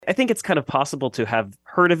I think it's kind of possible to have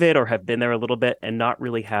heard of it or have been there a little bit and not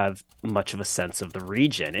really have much of a sense of the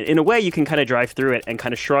region. In a way, you can kind of drive through it and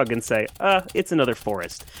kind of shrug and say, it's another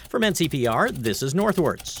forest. From NCPR, this is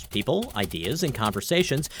Northwards. People, ideas, and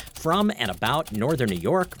conversations from and about northern New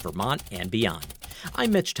York, Vermont, and beyond.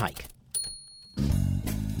 I'm Mitch Teich.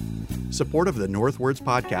 Support of the Northwards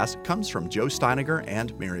podcast comes from Joe Steiniger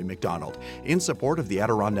and Mary McDonald in support of the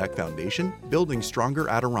Adirondack Foundation, building stronger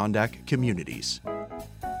Adirondack communities.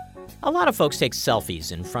 A lot of folks take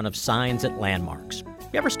selfies in front of signs at landmarks.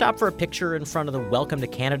 You ever stop for a picture in front of the Welcome to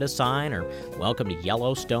Canada sign or Welcome to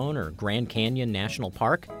Yellowstone or Grand Canyon National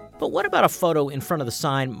Park? But what about a photo in front of the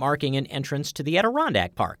sign marking an entrance to the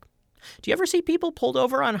Adirondack Park? Do you ever see people pulled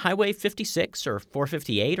over on Highway 56 or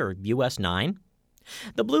 458 or US 9?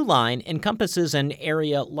 The Blue Line encompasses an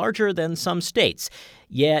area larger than some states,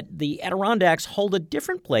 yet the Adirondacks hold a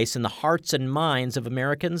different place in the hearts and minds of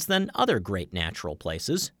Americans than other great natural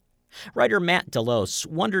places. Writer Matt Dallos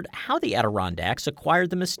wondered how the Adirondacks acquired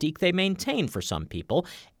the mystique they maintain for some people,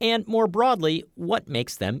 and more broadly, what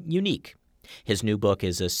makes them unique. His new book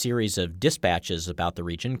is a series of dispatches about the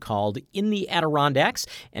region called In the Adirondacks,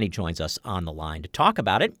 and he joins us on the line to talk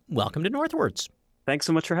about it. Welcome to Northwards. Thanks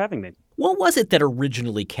so much for having me. What was it that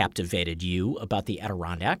originally captivated you about the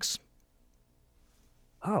Adirondacks?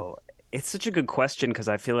 Oh, it's such a good question because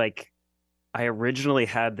I feel like I originally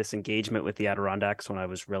had this engagement with the Adirondacks when I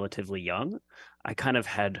was relatively young. I kind of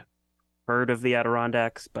had heard of the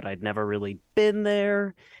Adirondacks, but I'd never really been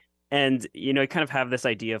there. And, you kind of have this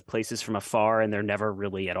idea of places from afar, and they're never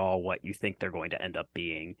really at all what you think they're going to end up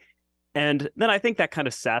being. And then I think that kind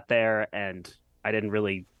of sat there, and I didn't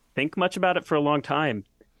really think much about it for a long time.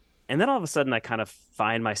 And then all of a sudden I kind of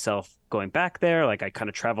find myself going back there. Like I kind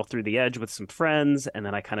of travel through the edge with some friends, and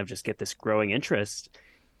then I kind of just get this growing interest.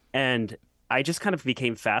 And I just kind of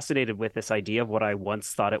became fascinated with this idea of what I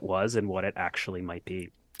once thought it was and what it actually might be.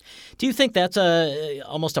 Do you think that's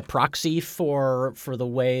almost a proxy for the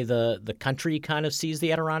way the country kind of sees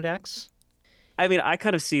the Adirondacks? I mean, I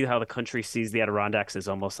kind of see how the country sees the Adirondacks as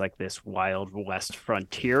almost like this Wild West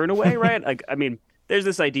frontier in a way, right? There's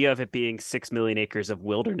this idea of it being 6 million acres of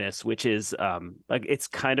wilderness, which is it's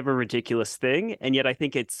kind of a ridiculous thing. And yet I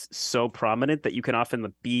think it's so prominent that you can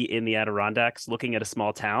often be in the Adirondacks looking at a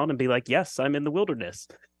small town and be like, yes, I'm in the wilderness.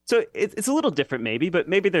 So it's a little different maybe, but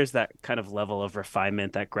maybe there's that kind of level of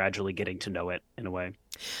refinement, that gradually getting to know it in a way.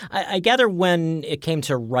 I gather when it came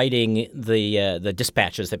to writing the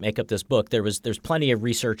dispatches that make up this book, there's plenty of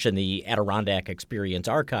research in the Adirondack Experience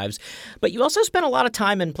archives, but you also spent a lot of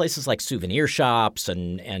time in places like souvenir shops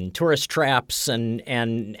and tourist traps and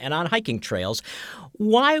on hiking trails.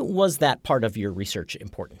 Why was that part of your research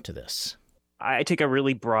important to this? I take a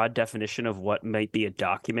really broad definition of what might be a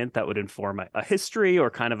document that would inform a history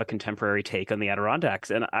or kind of a contemporary take on the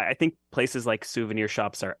Adirondacks. And I think places like souvenir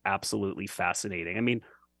shops are absolutely fascinating. I mean,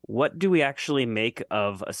 what do we actually make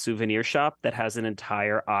of a souvenir shop that has an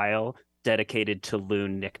entire aisle dedicated to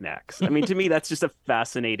loon knickknacks? I mean, to me, that's just a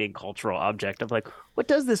fascinating cultural object of like, what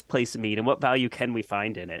does this place mean and what value can we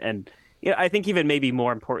find in it? And I think even maybe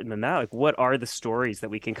more important than that, like what are the stories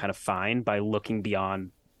that we can kind of find by looking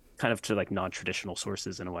beyond kind of to like non-traditional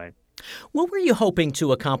sources in a way. What were you hoping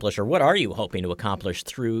to accomplish, or what are you hoping to accomplish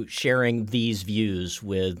through sharing these views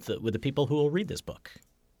with the people who will read this book?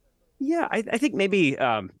 Yeah, I think maybe,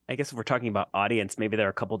 I guess if we're talking about audience, maybe there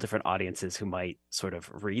are a couple different audiences who might sort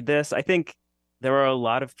of read this. I think there are a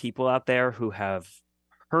lot of people out there who have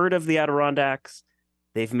heard of the Adirondacks.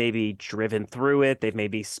 They've maybe driven through it. They've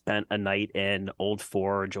maybe spent a night in Old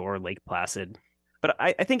Forge or Lake Placid. But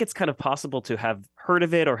I think it's kind of possible to have heard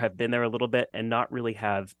of it or have been there a little bit and not really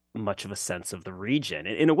have much of a sense of the region.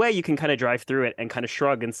 In a way, you can kind of drive through it and kind of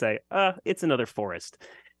shrug and say, it's another forest.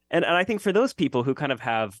 And I think for those people who kind of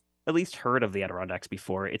have at least heard of the Adirondacks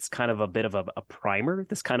before, it's kind of a bit of a primer,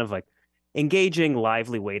 this kind of like engaging,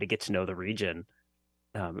 lively way to get to know the region.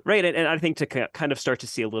 Right. And I think to kind of start to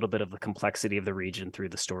see a little bit of the complexity of the region through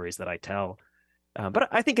the stories that I tell. But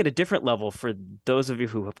I think at a different level, for those of you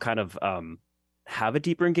who have kind of have a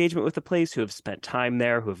deeper engagement with the place, who have spent time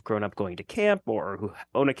there, who have grown up going to camp or who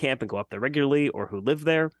own a camp and go up there regularly or who live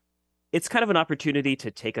there, it's kind of an opportunity to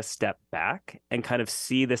take a step back and kind of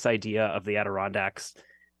see this idea of the Adirondacks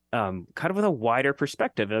kind of with a wider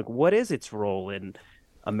perspective. Like, what is its role in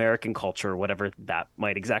American culture, whatever that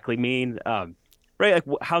might exactly mean? right?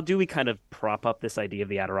 Like, how do we kind of prop up this idea of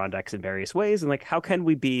the Adirondacks in various ways? And like, how can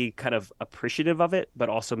we be kind of appreciative of it, but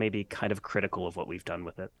also maybe kind of critical of what we've done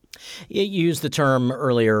with it? You used the term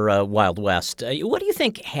earlier, Wild West. What do you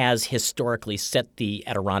think has historically set the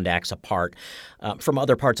Adirondacks apart from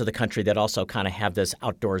other parts of the country that also kind of have this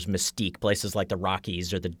outdoors mystique, places like the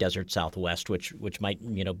Rockies or the desert Southwest, which might,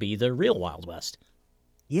 be the real Wild West?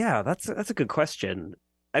 Yeah, that's a good question.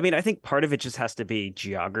 I mean, I think part of it just has to be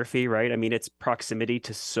geography, right? I mean, it's proximity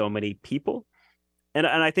to so many people. And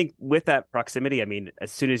I think with that proximity, I mean,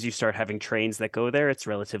 as soon as you start having trains that go there, it's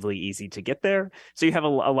relatively easy to get there. So you have a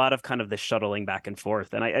lot of kind of the shuttling back and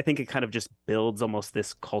forth. And I think it kind of just builds almost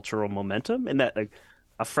this cultural momentum in that like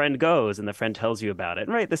a friend goes and the friend tells you about it.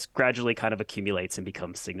 And right, this gradually kind of accumulates and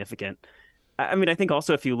becomes significant. I mean, I think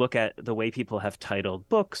also if you look at the way people have titled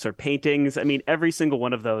books or paintings, I mean, every single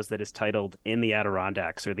one of those that is titled in the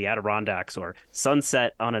Adirondacks or the Adirondacks or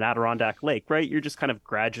sunset on an Adirondack lake, right? You're just kind of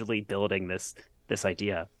gradually building this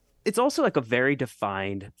idea. It's also like a very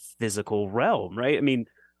defined physical realm, right? I mean,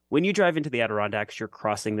 when you drive into the Adirondacks, you're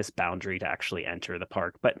crossing this boundary to actually enter the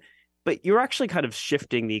park, but you're actually kind of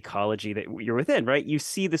shifting the ecology that you're within, right? You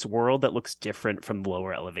see this world that looks different from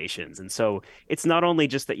lower elevations. And so it's not only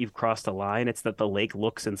just that you've crossed a line, it's that the lake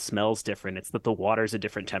looks and smells different. It's that the water's a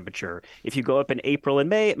different temperature. If you go up in April and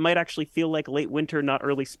May, it might actually feel like late winter, not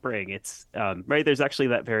early spring. It's right. There's actually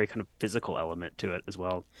that very kind of physical element to it as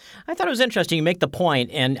well. I thought it was interesting. You make the point,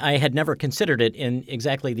 and I had never considered it in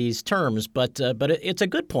exactly these terms, but it's a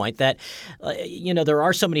good point that, there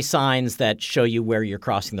are so many signs that show you where you're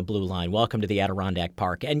crossing the blue line. Welcome to the Adirondack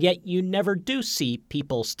Park. And yet you never do see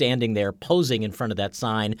people standing there posing in front of that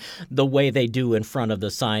sign the way they do in front of the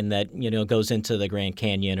sign that, goes into the Grand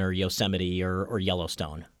Canyon or Yosemite or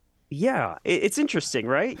Yellowstone. Yeah, it's interesting,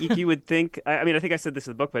 right? You would think. I mean, I think I said this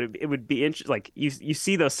in the book, but it would be interesting. Like you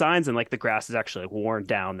see those signs, and like the grass is actually like worn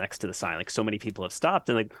down next to the sign. Like so many people have stopped,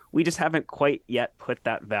 and like we just haven't quite yet put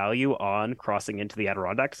that value on crossing into the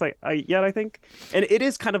Adirondacks. Yet, I think, and it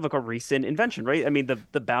is kind of like a recent invention, right? I mean,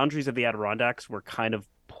 the boundaries of the Adirondacks were kind of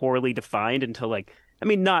poorly defined until like. I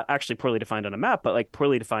mean, not actually poorly defined on a map, but like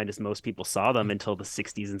poorly defined as most people saw them until the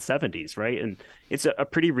 60s and 70s, right? And it's a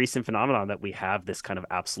pretty recent phenomenon that we have this kind of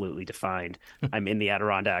absolutely defined. I'm in the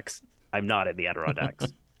Adirondacks. I'm not in the Adirondacks.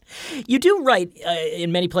 You do write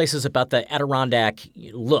in many places about the Adirondack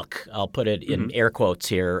look. I'll put it in air quotes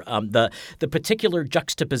here. The particular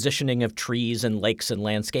juxtapositioning of trees and lakes and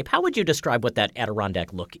landscape. How would you describe what that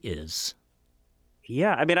Adirondack look is?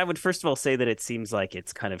 Yeah, I mean, I would first of all say that it seems like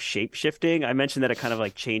it's kind of shape shifting. I mentioned that it kind of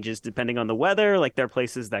like changes depending on the weather. Like there are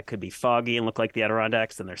places that could be foggy and look like the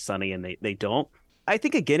Adirondacks, and they're sunny and they don't. I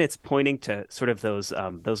think again, it's pointing to sort of those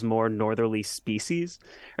more northerly species,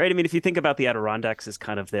 right? I mean, if you think about the Adirondacks as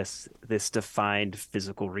kind of this defined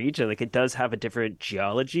physical region, like it does have a different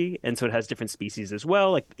geology, and so it has different species as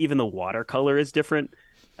well. Like even the watercolor is different.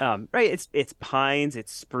 Right. It's pines,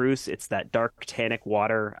 it's spruce, it's that dark tannic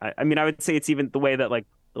water. I mean, I would say it's even the way that like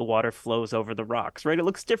the water flows over the rocks, right? It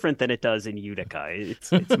looks different than it does in Utica.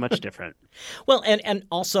 It's much different. Well, and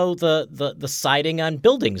also the siding on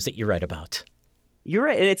buildings that you write about. You're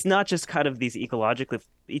right. And it's not just kind of these ecological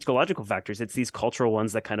factors. It's these cultural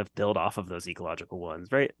ones that kind of build off of those ecological ones,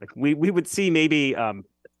 right? Like we would see maybe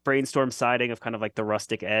brainstorm siding of kind of like the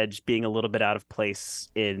rustic edge being a little bit out of place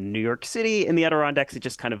in New York City. In the Adirondacks, it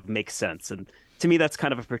just kind of makes sense. And to me, that's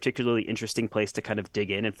kind of a particularly interesting place to kind of dig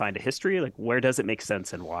in and find a history. Like, where does it make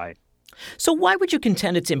sense and why? So why would you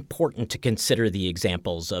contend it's important to consider the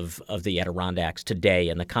examples of the Adirondacks today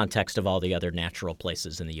in the context of all the other natural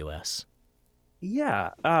places in the U.S.? Yeah.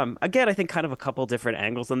 Again, I think kind of a couple different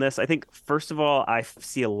angles on this. I think, first of all, I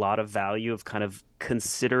see a lot of value of kind of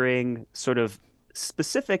considering sort of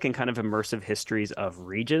specific and kind of immersive histories of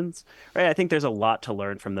regions, right? I think there's a lot to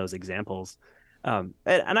learn from those examples. And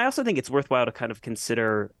I also think it's worthwhile to kind of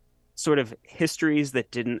consider sort of histories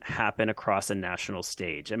that didn't happen across a national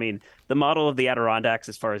stage. I mean, the model of the Adirondacks,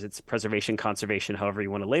 as far as its preservation, conservation, however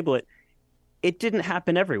you want to label it, it didn't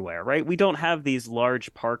happen everywhere, right? We don't have these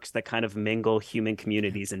large parks that kind of mingle human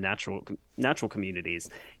communities and natural communities.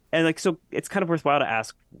 And like, so it's kind of worthwhile to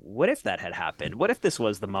ask, what if that had happened? What if this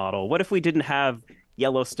was the model? What if we didn't have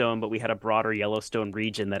Yellowstone, but we had a broader Yellowstone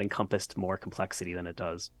region that encompassed more complexity than it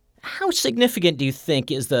does? How significant do you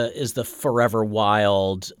think is the forever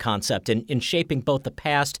wild concept in shaping both the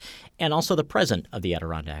past and also the present of the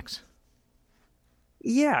Adirondacks?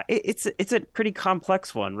 Yeah, it's a pretty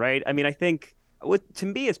complex one, right? I mean, I think what to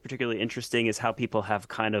me is particularly interesting is how people have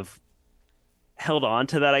kind of held on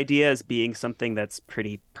to that idea as being something that's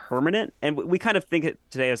pretty permanent. And we kind of think it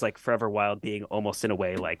today as like Forever Wild being almost in a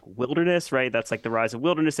way like wilderness, right? That's like the rise of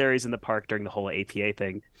wilderness areas in the park during the whole APA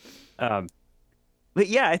thing. Um, but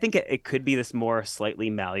yeah, I think it could be this more slightly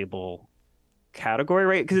malleable category,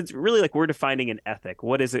 right? Because it's really like we're defining an ethic.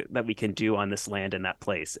 What is it that we can do on this land in that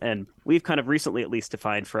place? And we've kind of recently, at least,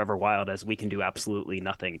 defined Forever Wild as we can do absolutely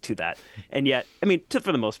nothing to that. And yet, I mean,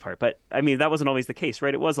 for the most part, but I mean, that wasn't always the case,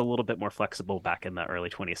 right? It was a little bit more flexible back in the early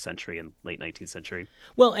 20th century and late 19th century.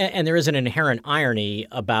 Well, and there is an inherent irony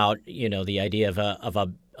about, the idea of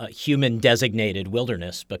a human designated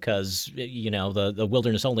wilderness because, the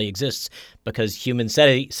wilderness only exists because humans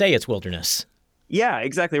say it's wilderness. Yeah,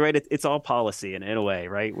 exactly right. It's all policy in a way,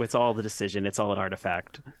 right? It's all the decision. It's all an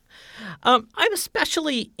artifact. I'm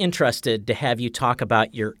especially interested to have you talk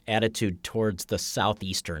about your attitude towards the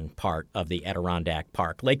southeastern part of the Adirondack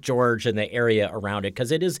Park, Lake George and the area around it,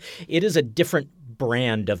 because it is a different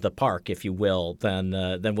brand of the park, if you will,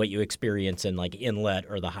 than what you experience in like Inlet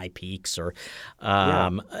or the High Peaks, or.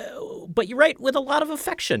 But you write with a lot of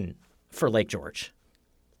affection for Lake George.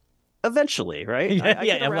 Eventually, right? I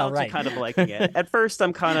get around to kind of liking it. At first,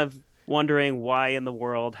 I'm kind of wondering why in the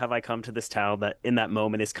world have I come to this town that in that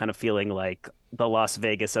moment is kind of feeling like the Las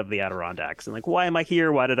Vegas of the Adirondacks. And like, why am I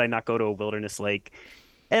here? Why did I not go to a wilderness lake?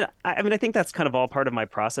 And I mean, I think that's kind of all part of my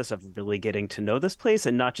process of really getting to know this place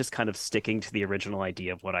and not just kind of sticking to the original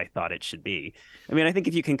idea of what I thought it should be. I mean, I think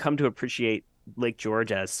if you can come to appreciate Lake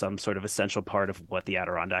George as some sort of essential part of what the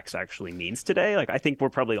Adirondacks actually means today, like I think we're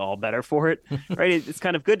probably all better for it, right? It's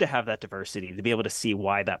kind of good to have that diversity, to be able to see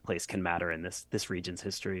why that place can matter in this region's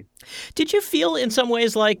history. Did you feel in some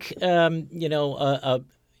ways like, in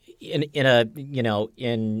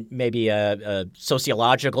maybe a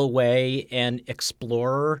sociological way, an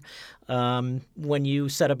explorer when you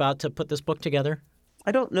set about to put this book together?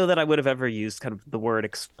 I don't know that I would have ever used kind of the word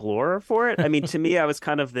explorer for it. I mean, to me, I was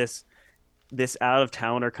kind of this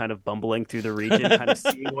out-of-towner kind of bumbling through the region, kind of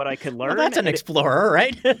seeing what I could learn. Well, that's an explorer,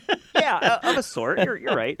 right? Yeah, of a sort.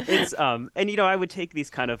 You're right. It's and I would take these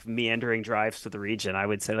kind of meandering drives to the region. I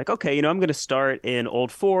would say like, okay, I'm going to start in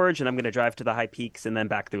Old Forge and I'm going to drive to the High Peaks and then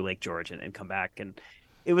back through Lake George and come back. And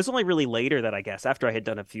it was only really later that I guess after I had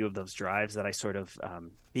done a few of those drives that I sort of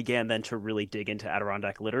began then to really dig into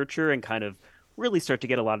Adirondack literature and kind of really start to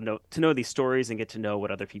get a lot of to know these stories and get to know what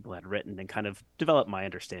other people had written and kind of develop my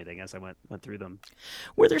understanding as I went through them.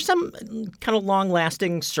 Were there some kind of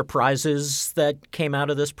long-lasting surprises that came out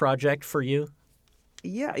of this project for you?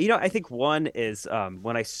 Yeah, I think one is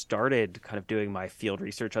when I started kind of doing my field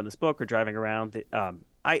research on this book or driving around,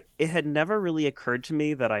 it had never really occurred to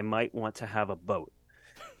me that I might want to have a boat.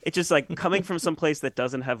 It's just like coming from some place that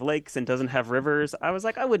doesn't have lakes and doesn't have rivers, I was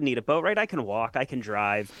like, I wouldn't need a boat, right? I can walk, I can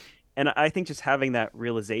drive. And I think just having that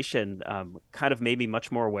realization kind of made me much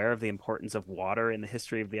more aware of the importance of water in the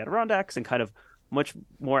history of the Adirondacks and kind of much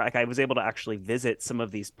more like I was able to actually visit some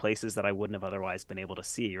of these places that I wouldn't have otherwise been able to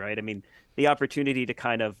see, right? I mean, the opportunity to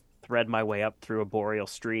kind of thread my way up through a boreal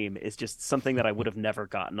stream is just something that I would have never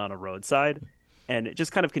gotten on a roadside. And it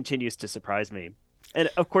just kind of continues to surprise me. And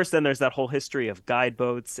of course, then there's that whole history of guide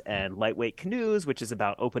boats and lightweight canoes, which is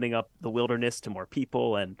about opening up the wilderness to more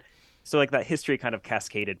people. And so like that history kind of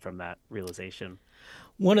cascaded from that realization.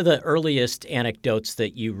 One of the earliest anecdotes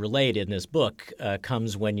that you relate in this book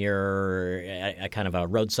comes when you're a kind of a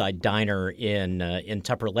roadside diner in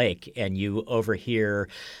Tupper Lake, and you overhear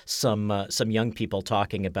some young people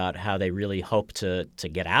talking about how they really hope to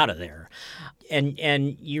get out of there.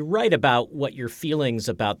 And you write about what your feelings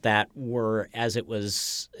about that were as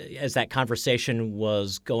that conversation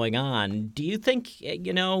was going on. Do you think,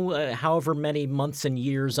 however many months and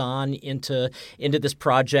years on into this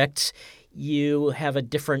project, you have a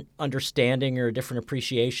different understanding or a different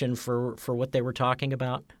appreciation for what they were talking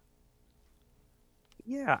about?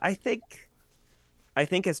 Yeah, I think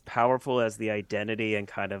as powerful as the identity and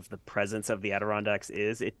kind of the presence of the Adirondacks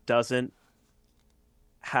is, it doesn't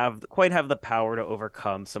quite have the power to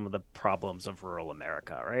overcome some of the problems of rural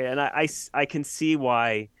America, right? And I can see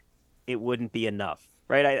why it wouldn't be enough.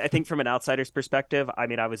 Right. I think from an outsider's perspective, I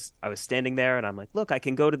mean, I was standing there and I'm like, look, I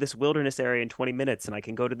can go to this wilderness area in 20 minutes and I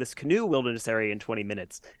can go to this canoe wilderness area in 20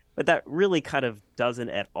 minutes. But that really kind of doesn't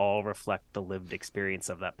at all reflect the lived experience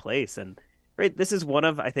of that place. And right, this is one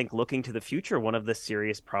of, I think, looking to the future, one of the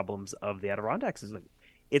serious problems of the Adirondacks is like,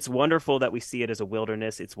 it's wonderful that we see it as a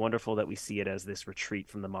wilderness. It's wonderful that we see it as this retreat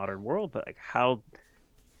from the modern world. But like, how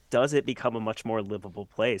does it become a much more livable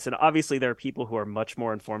place? And obviously there are people who are much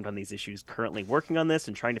more informed on these issues currently working on this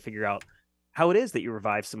and trying to figure out how it is that you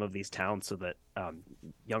revive some of these towns so that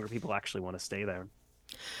younger people actually want to stay there.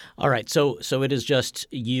 All right. So it is just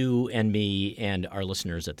you and me and our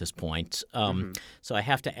listeners at this point. So I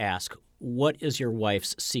have to ask, what is your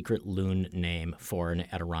wife's secret loon name for an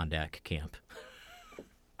Adirondack camp?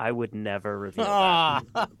 I would never reveal that.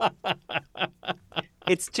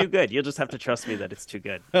 It's too good. You'll just have to trust me that it's too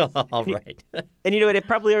good. All right. And you know what? It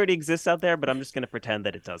probably already exists out there, but I'm just going to pretend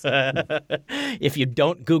that it doesn't. If you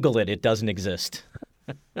don't Google it, it doesn't exist.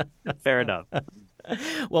 Fair enough.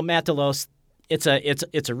 Well, Matt Dallos, it's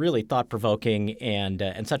a really thought-provoking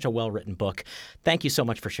and such a well-written book. Thank you so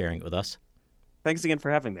much for sharing it with us. Thanks again for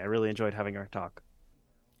having me. I really enjoyed having our talk.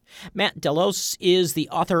 Matt Dallos is the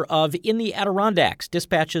author of In the Adirondacks,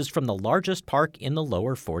 Dispatches from the Largest Park in the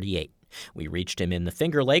Lower 48. We reached him in the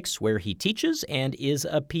Finger Lakes, where he teaches and is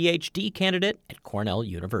a PhD candidate at Cornell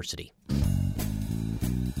University.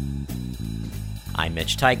 I'm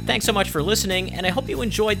Mitch Teich. Thanks so much for listening, and I hope you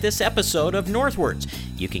enjoyed this episode of Northwards.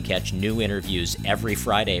 You can catch new interviews every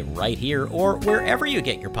Friday right here or wherever you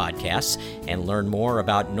get your podcasts, and learn more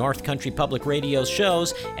about North Country Public Radio's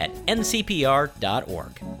shows at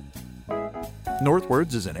ncpr.org.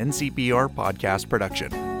 Northwards is an NCPR podcast production.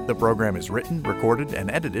 The program is written, recorded,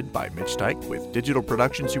 and edited by Mitch Teich, with digital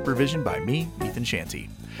production supervision by me, Ethan Shanty.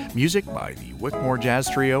 Music by the Wickmore Jazz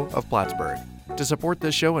Trio of Plattsburgh. To support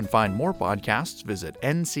this show and find more podcasts, visit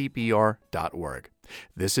ncpr.org.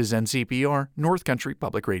 This is NCPR, North Country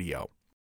Public Radio.